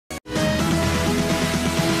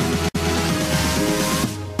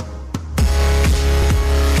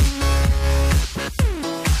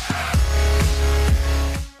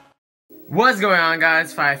What's going on,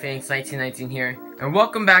 guys? FUT1919 here, and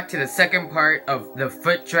welcome back to the second part of the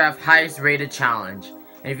FUT Draft highest rated challenge.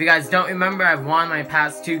 And if you guys don't remember, I've won my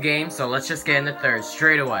past 2 games, so let's just get in the third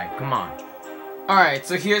straight away. Come on. Alright,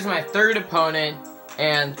 so here's my third opponent,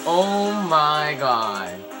 and oh my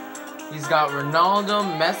god. He's got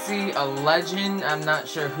Ronaldo, Messi, a legend, I'm not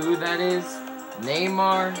sure who that is,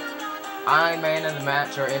 Neymar, man of the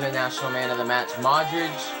match or international man of the match,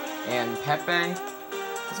 Modric, and Pepe.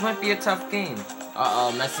 This might be a tough game.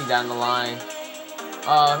 Uh-oh, Messi down the line.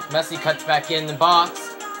 Messi cuts back in the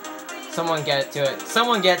box. Someone get to it.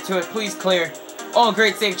 Someone get to it. Please clear. Oh,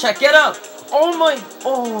 great save. Check. Get up. Oh my.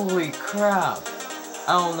 Holy crap.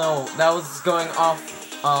 I don't know. That was going off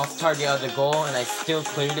target of the goal, and I still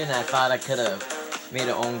cleared it, and I thought I could have made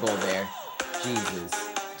an own goal there. Jesus.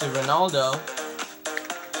 To Ronaldo.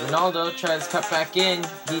 Ronaldo tries to cut back in.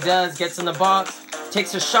 He does. Gets in the box.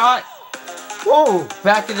 Takes a shot. Whoa!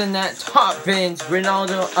 Back of the net, top bins,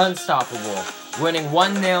 Ronaldo unstoppable. Winning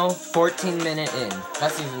 1-0, 14 minute in.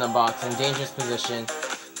 Messi's in the box, in dangerous position.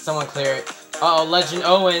 Someone clear it. Uh-oh, Legend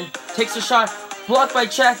Owen takes a shot, blocked by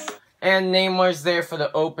Check, and Neymar's there for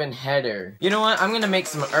the open header. You know what? I'm gonna make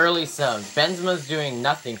some early subs. Benzema's doing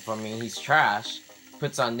nothing for me, he's trash.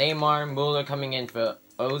 Puts on Neymar, Müller coming in for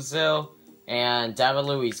Ozil, and David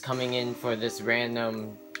Luiz coming in for this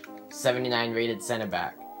random 79 rated center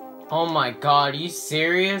back. Oh my god, are you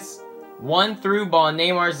serious? One through ball,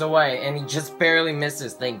 Neymar's away, and he just barely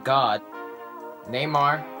misses, thank god.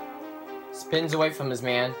 Neymar spins away from his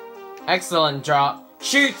man. Excellent drop.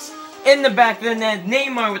 Shoots in the back of the net.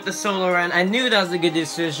 Neymar with the solo run. I knew that was a good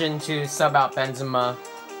decision to sub out Benzema.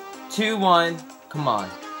 2-1. Come on.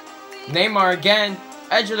 Neymar again.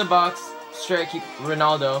 Edge of the box. Straight keep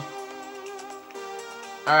Ronaldo.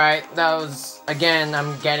 Alright, that was, again,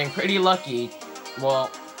 I'm getting pretty lucky. Well,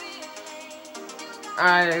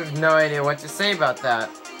 I have no idea what to say about that.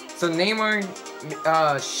 So Neymar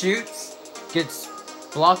shoots, gets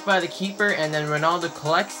blocked by the keeper, and then Ronaldo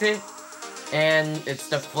collects it, and it's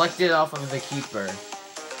deflected off of the keeper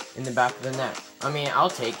in the back of the net. I mean, I'll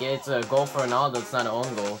take it. It's a goal for Ronaldo. It's not an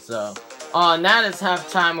own goal. So, and that is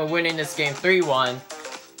halftime. We're winning this game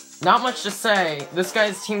 3-1. Not much to say. This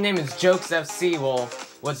guy's team name is Jokes FC. Well,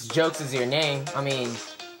 what's Jokes is your name? I mean,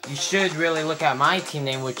 you should really look at my team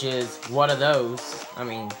name, which is What Are Those? I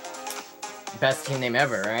mean, best team name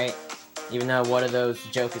ever, right? Even though What Are Those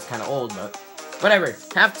joke is kind of old, but whatever.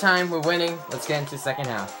 Halftime, we're winning. Let's get into the second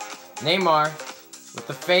half. Neymar with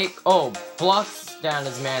the fake. Oh, blocks down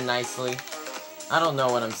his man nicely. I don't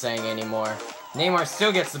know what I'm saying anymore. Neymar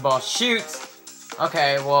still gets the ball. Shoots.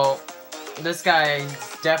 Okay, well, this guy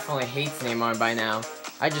definitely hates Neymar by now.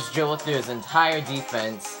 I just dribbled through his entire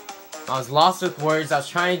defense. I was lost with words. I was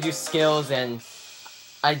trying to do skills, and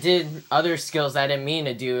I did other skills I didn't mean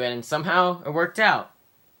to do, and somehow it worked out.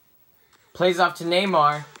 Plays off to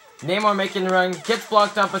Neymar. Neymar making the run, gets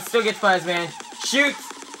blocked up, but still gets by his man. Shoots!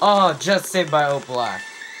 Oh, just saved by Oblak.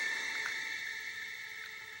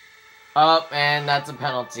 Up, and that's a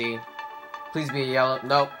penalty. Please be a yellow.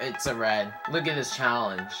 Nope, it's a red. Look at this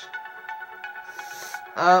challenge.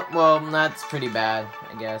 Well, that's pretty bad,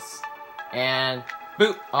 I guess. And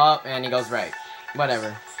boop, up, and he goes right.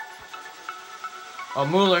 Whatever. Oh,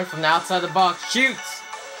 Müller from the outside the box shoots.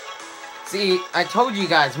 See, I told you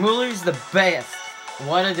guys, Müller's the best.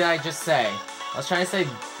 What did I just say? I was trying to say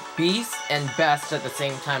beast and best at the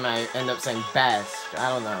same time. I end up saying best. I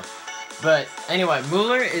don't know. But anyway,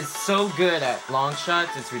 Müller is so good at long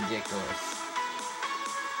shots, it's ridiculous.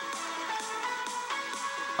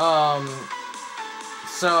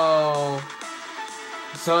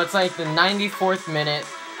 So it's like the 94th minute.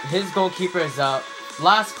 His goalkeeper is up.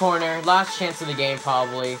 Last corner, last chance of the game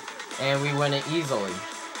probably, and we win it easily.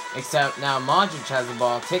 Except now Modric has the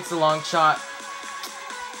ball, takes a long shot.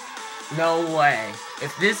 No way.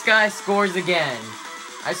 If this guy scores again,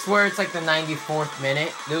 I swear it's like the 94th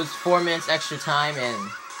minute. There was 4 minutes extra time, and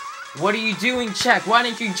what are you doing, Check? Why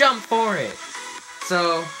didn't you jump for it?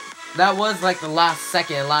 So that was like the last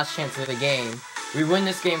second, last chance of the game. We win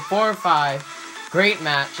this game 4-5. Great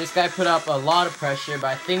match. This guy put up a lot of pressure, but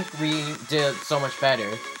I think we did so much better.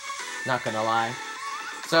 Not gonna lie.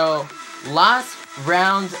 So, last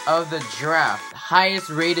round of the draft. Highest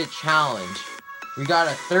rated challenge. We got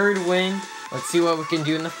a 3rd win. Let's see what we can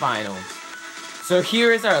do in the finals. So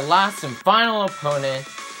here is our last and final opponent.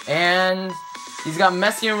 And he's got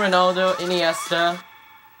Messi and Ronaldo, Iniesta,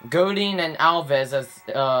 Godin and Alves as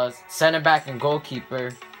center back and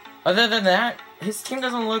goalkeeper. Other than that, his team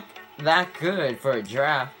doesn't look that good for a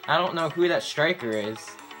draft. I don't know who that striker is.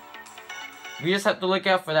 We just have to look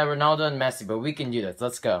out for that Ronaldo and Messi, but we can do this.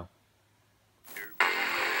 Let's go.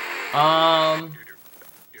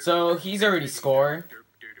 So he's already scored.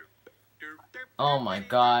 Oh my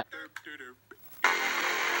god.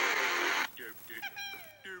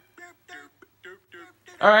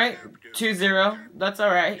 Alright, 2-0. That's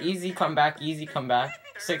alright. Easy comeback, easy comeback.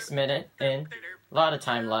 6 minutes in. A lot of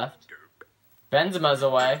time left. Benzema's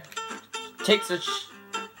away. Takes a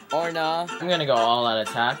Or nah. I'm gonna go all out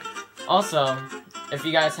attack. Also, if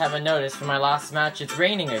you guys haven't noticed, for my last match, it's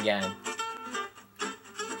raining again.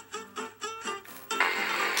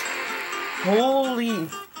 Holy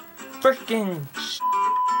freaking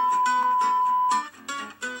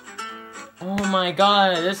oh my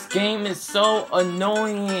god, this game is so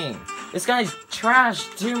annoying. This guy's trash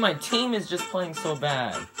too. My team is just playing so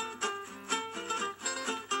bad.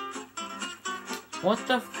 What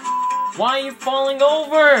the f? Why are you falling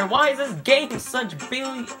over? Why is this game such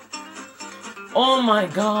billy? Oh my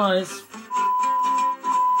god.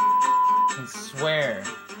 I swear.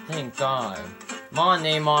 Thank god. Come on,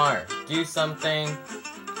 Neymar. Do something.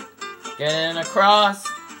 Get in across.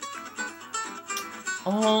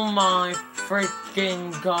 Oh my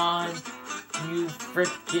freaking god. You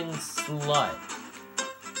freaking slut.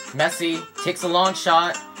 Messi takes a long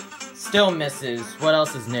shot. Still misses. What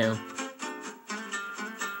else is new?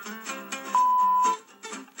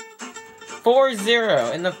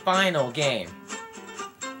 4-0 in the final game.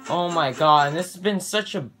 Oh my god, and this has been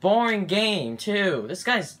such a boring game too. This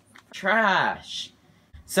guy's trash.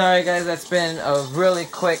 Sorry guys, that's been a really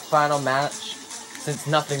quick final match, since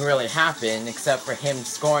nothing really happened except for him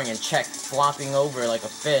scoring and Czech flopping over like a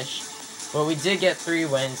fish. But we did get 3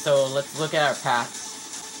 wins, so let's look at our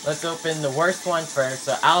packs. Let's open the worst one first.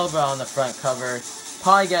 So Alba on the front cover.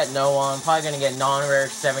 Probably get no one. Probably gonna get non-rare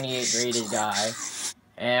 78 rated guy.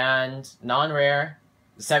 And non-rare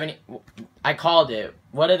 70. I called it.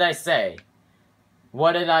 What did I say?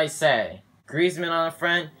 What did I say? Griezmann on the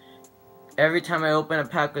front. Every time I open a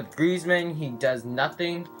pack with Griezmann, he does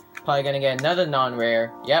nothing. Probably gonna get another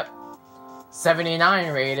non-rare. Yep.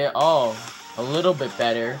 79 rated. Oh, a little bit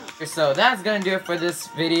better. So that's gonna do it for this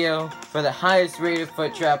video. For the highest rated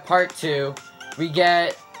foot trap part 2. We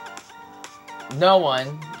get no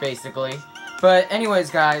one, basically. But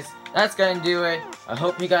anyways, guys, that's gonna do it. I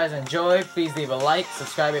hope you guys enjoyed. Please leave a like,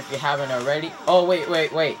 subscribe if you haven't already. Oh,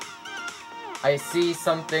 wait. I see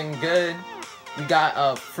something good. We got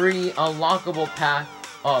a free unlockable pack.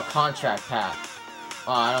 Oh, contract pack.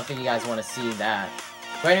 Oh, I don't think you guys want to see that.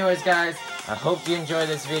 But anyways, guys, I hope you enjoyed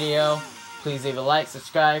this video. Please leave a like,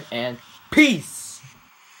 subscribe, and peace!